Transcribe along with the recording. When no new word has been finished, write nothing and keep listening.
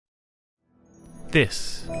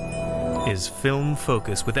This is Film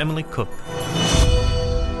Focus with Emily Cook.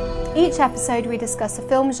 Each episode we discuss a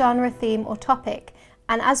film genre, theme or topic,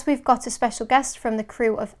 and as we've got a special guest from the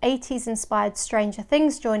crew of 80s inspired Stranger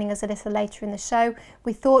Things joining us a little later in the show,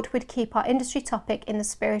 we thought we'd keep our industry topic in the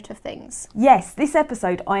spirit of things. Yes, this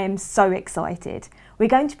episode I am so excited. We're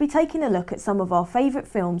going to be taking a look at some of our favourite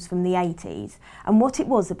films from the 80s and what it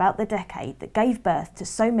was about the decade that gave birth to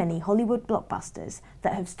so many Hollywood blockbusters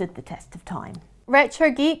that have stood the test of time.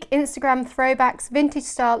 Retro geek, Instagram throwbacks, vintage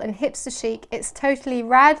style and hipster chic, it's totally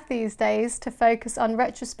rad these days to focus on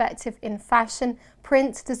retrospective in fashion,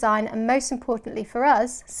 print, design and most importantly for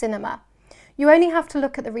us, cinema. You only have to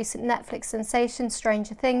look at the recent Netflix sensation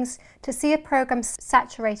Stranger Things to see a programme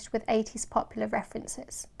saturated with 80s popular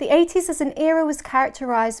references. The 80s as an era was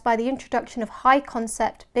characterised by the introduction of high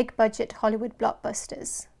concept, big budget Hollywood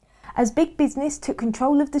blockbusters. As big business took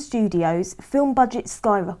control of the studios, film budgets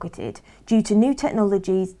skyrocketed due to new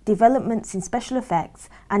technologies, developments in special effects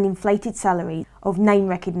and inflated salaries of name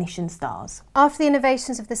recognition stars. After the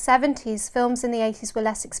innovations of the 70s, films in the 80s were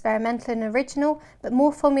less experimental and original, but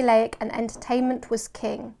more formulaic and entertainment was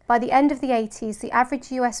king. By the end of the 80s, the average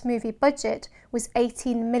US movie budget was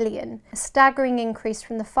 18 million, a staggering increase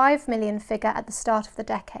from the 5 million figure at the start of the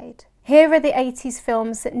decade. Here are the 80s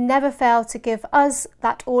films that never fail to give us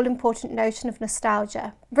that all-important notion of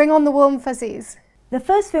nostalgia. Bring on the warm fuzzies. The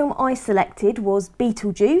first film I selected was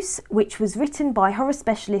Beetlejuice, which was written by horror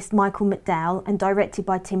specialist Michael McDowell and directed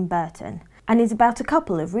by Tim Burton, and is about a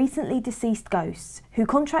couple of recently deceased ghosts who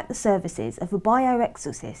contract the services of a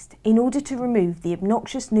bioexorcist in order to remove the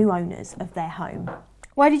obnoxious new owners of their home.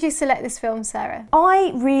 Why did you select this film, Sarah?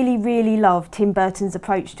 I really love Tim Burton's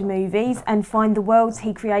approach to movies and find the worlds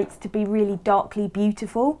he creates to be really darkly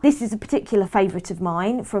beautiful. This is a particular favourite of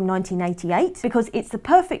mine from 1988 because it's the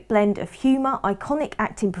perfect blend of humour, iconic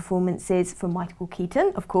acting performances from Michael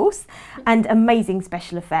Keaton, of course, and amazing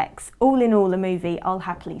special effects. All in all, a movie I'll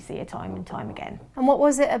happily see time and time again. And what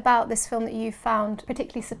was it about this film that you found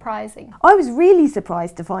particularly surprising? I was really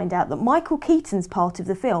surprised to find out that Michael Keaton's part of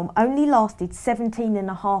the film only lasted 17 and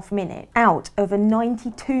a half minutes out of a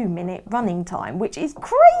 92-minute running time, which is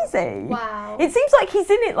crazy. Wow. It seems like he's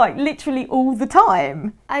in it like literally all the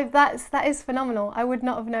time. That is phenomenal. I would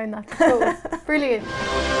not have known that at all. Brilliant.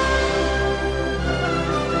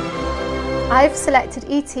 I've selected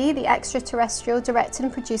E.T. the Extraterrestrial, directed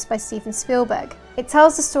and produced by Steven Spielberg. It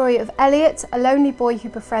tells the story of Elliot, a lonely boy who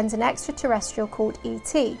befriends an extraterrestrial called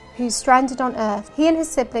E.T., who's stranded on Earth. He and his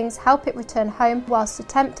siblings help it return home whilst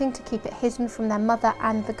attempting to keep it hidden from their mother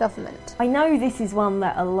and the government. I know this is one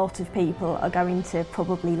that a lot of people are going to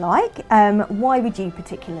probably like. Why would you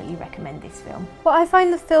particularly recommend this film? Well, I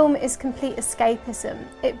find the film is complete escapism.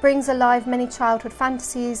 It brings alive many childhood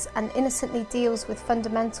fantasies and innocently deals with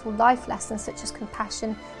fundamental life lessons such as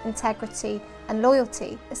compassion, integrity and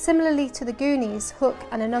loyalty. Similarly to The Goonies, Hook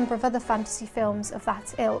and a number of other fantasy films of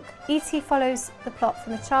that ilk, E.T. follows the plot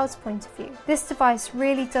from a child's point of view. This device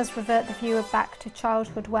really does revert the viewer back to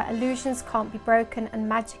childhood where illusions can't be broken and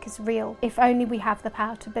magic is real, if only we have the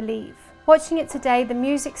power to believe. Watching it today, the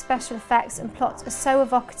music, special effects and plot are so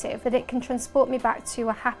evocative that it can transport me back to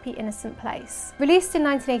a happy, innocent place. Released in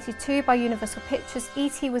 1982 by Universal Pictures,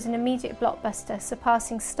 E.T. was an immediate blockbuster,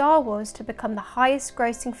 surpassing Star Wars to become the highest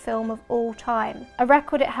grossing film of all time, a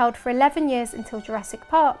record it held for 11 years until Jurassic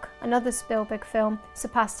Park, another Spielberg film,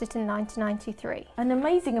 surpassed it in 1993. An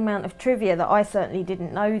amazing amount of trivia that I certainly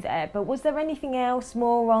didn't know there, but was there anything else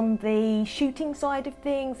more on the shooting side of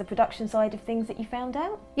things, the production side of things that you found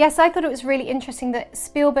out? Yes, I thought it was really interesting that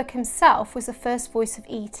Spielberg himself was the first voice of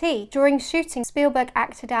E.T. During shooting, Spielberg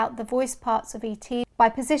acted out the voice parts of E.T. by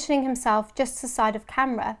positioning himself just to the side of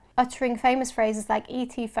camera, uttering famous phrases like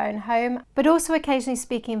E.T. phone home, but also occasionally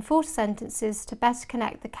speaking in full sentences to better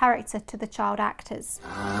connect the character to the child actors.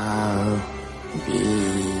 I'll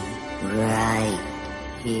be right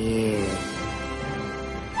here.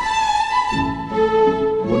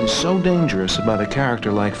 What is so dangerous about a character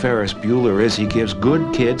like Ferris Bueller is he gives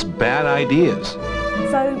good kids bad ideas.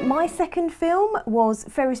 So my second film was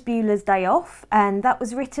Ferris Bueller's Day Off, and that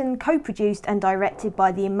was written, co-produced and directed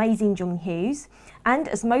by the amazing John Hughes. And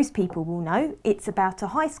as most people will know, it's about a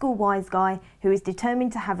high school wise guy who is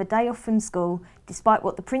determined to have a day off from school despite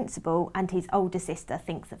what the principal and his older sister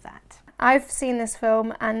thinks of that. I've seen this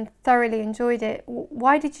film and thoroughly enjoyed it.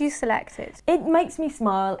 Why did you select it? It makes me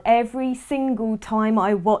smile every single time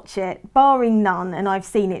I watch it, barring none, and I've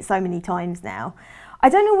seen it so many times now. I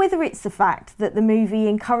don't know whether it's the fact that the movie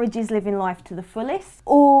encourages living life to the fullest,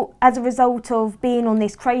 or as a result of being on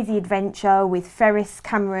this crazy adventure with Ferris,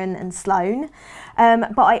 Cameron and Sloane,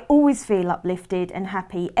 but I always feel uplifted and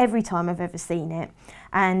happy every time I've ever seen it,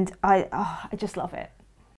 and I just love it.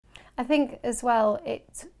 I think as well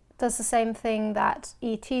it does the same thing that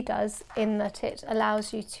E.T. does, in that it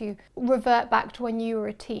allows you to revert back to when you were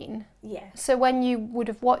a teen. Yeah. So when you would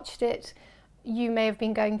have watched it, you may have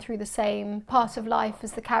been going through the same part of life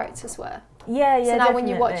as the characters were. Yeah, So now definitely. when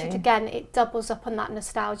you watch it again, it doubles up on that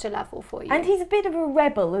nostalgia level for you. And he's a bit of a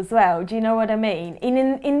rebel as well, do you know what I mean?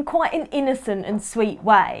 In quite an innocent and sweet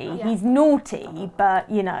way. Yeah. He's naughty, but,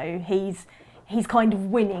 you know, he's kind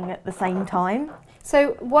of winning at the same time.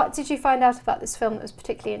 So what did you find out about this film that was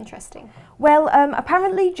particularly interesting? Well,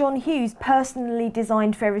 apparently John Hughes personally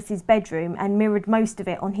designed Ferris's bedroom and mirrored most of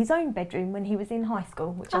it on his own bedroom when he was in high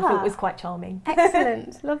school, which I thought was quite charming.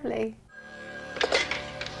 Excellent, lovely.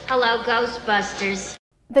 Hello, Ghostbusters.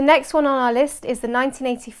 The next one on our list is the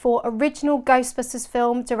 1984 original Ghostbusters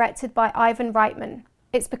film directed by Ivan Reitman.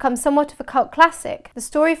 It's become somewhat of a cult classic. The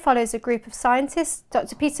story follows a group of scientists,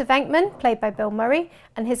 Dr. Peter Venkman, played by Bill Murray,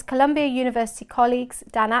 and his Columbia University colleagues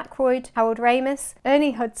Dan Aykroyd, Harold Ramis,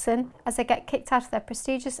 Ernie Hudson, as they get kicked out of their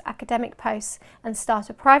prestigious academic posts and start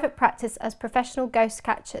a private practice as professional ghost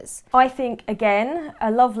catchers. I think, again,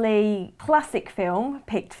 a lovely classic film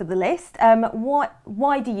picked for the list.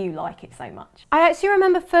 Why do you like it so much? I actually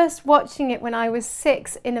remember first watching it when I was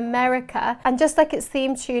 6 in America, and just like its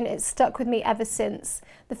theme tune, it's stuck with me ever since.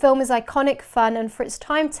 The film is iconic, fun, and for its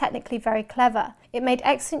time technically very clever. It made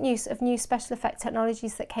excellent use of new special effect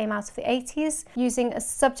technologies that came out of the 80s, using a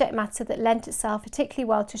subject matter that lent itself particularly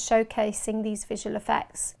well to showcasing these visual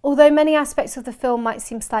effects. Although many aspects of the film might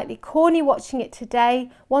seem slightly corny watching it today,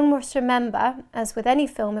 one must remember, as with any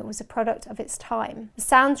film, it was a product of its time. The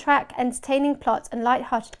soundtrack, entertaining plot, and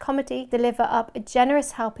light-hearted comedy deliver up a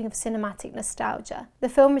generous helping of cinematic nostalgia. The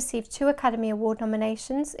film received 2 Academy Award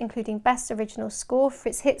nominations, including Best Original Score for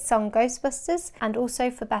its hit song Ghostbusters, and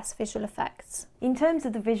also for Best Visual Effects. In terms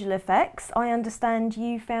of the visual effects, I understand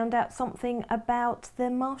you found out something about the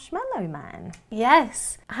Marshmallow Man.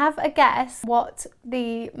 Yes. Have a guess what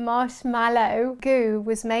the marshmallow goo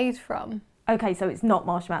was made from. Okay, so it's not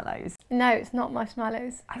marshmallows. No, it's not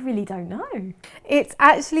marshmallows. I really don't know. It's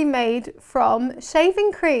actually made from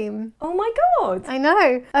shaving cream. Oh my God! I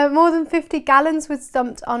know. More than 50 gallons was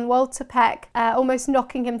dumped on Walter Peck, almost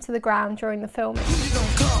knocking him to the ground during the filming.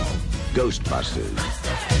 Ghostbusters.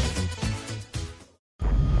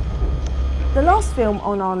 The last film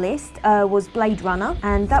on our list was Blade Runner,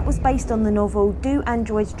 and that was based on the novel Do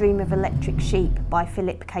Androids Dream of Electric Sheep by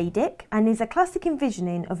Philip K. Dick, and is a classic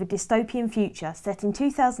envisioning of a dystopian future set in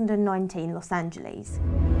 2019 Los Angeles.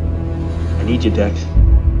 I need you, Dex.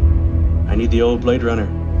 I need the old Blade Runner.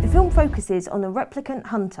 The film focuses on a replicant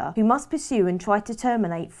hunter who must pursue and try to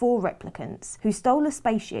terminate 4 replicants who stole a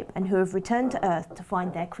spaceship and who have returned to Earth to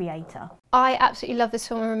find their creator. I absolutely love this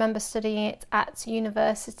film and remember studying it at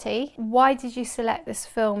university. Why did you select this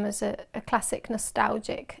film as a classic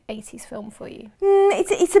nostalgic 80s film for you?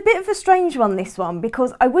 It's a bit of a strange one, this one,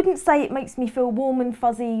 because I wouldn't say it makes me feel warm and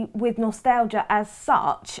fuzzy with nostalgia as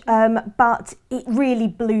such, but it really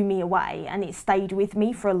blew me away and it stayed with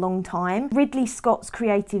me for a long time. Ridley Scott's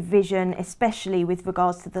creative vision, especially with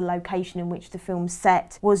regards to the location in which the film's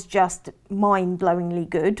set, was just mind-blowingly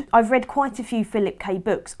good. I've read quite a few Philip K.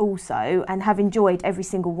 books also, and have enjoyed every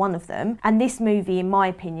single one of them, and this movie, in my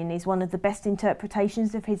opinion, is one of the best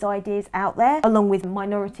interpretations of his ideas out there, along with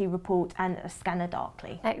Minority Report and A Scanner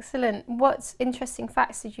Darkly. Excellent. What interesting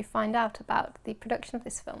facts did you find out about the production of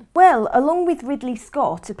this film? Well, along with Ridley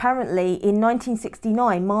Scott, apparently in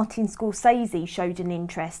 1969 Martin Scorsese showed an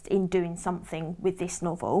interest in doing something with this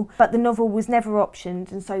novel, but the novel was never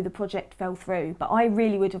optioned and so the project fell through. But I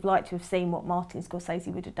really would have liked to have seen what Martin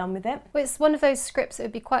Scorsese would have done with it. Well, it's one of those scripts that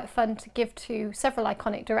would be quite fun to give to several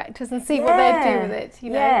iconic directors and see what they'd do with it. You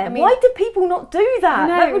know? Yeah. I mean, why do people not do that?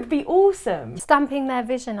 No. That would be awesome. Stamping their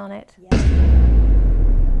vision on it.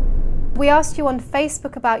 We asked you on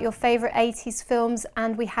Facebook about your favourite 80s films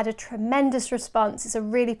and we had a tremendous response. It's a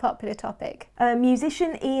really popular topic.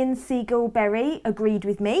 Musician Ian Segal-Berry agreed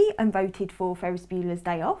with me and voted for Ferris Bueller's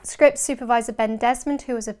Day Off. Script supervisor Ben Desmond,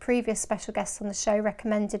 who was a previous special guest on the show,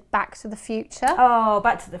 recommended Back to the Future. Oh,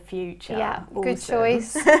 Back to the Future. Yeah, awesome. Good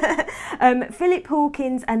choice. Philip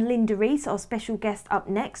Hawkins and Linda Reese, our special guest up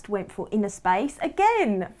next, went for Inner Space.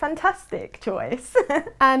 Again, fantastic choice.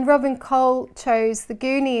 And Robin Cole chose The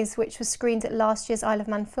Goonies, which was screened at last year's Isle of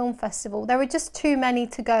Man Film Festival. There were just too many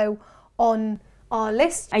to go on our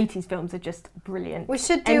list. 80s films are just brilliant. We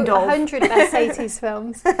should do 100 best 80s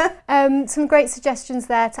films. Some great suggestions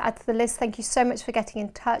there to add to the list. Thank you so much for getting in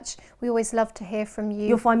touch. We always love to hear from you.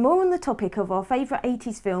 You'll find more on the topic of our favourite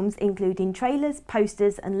 80s films, including trailers,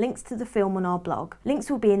 posters and links to the film on our blog. Links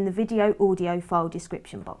will be in the video audio file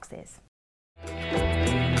description boxes.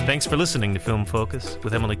 Thanks for listening to Film Focus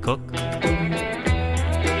with Emily Cook.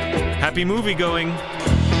 Happy movie going!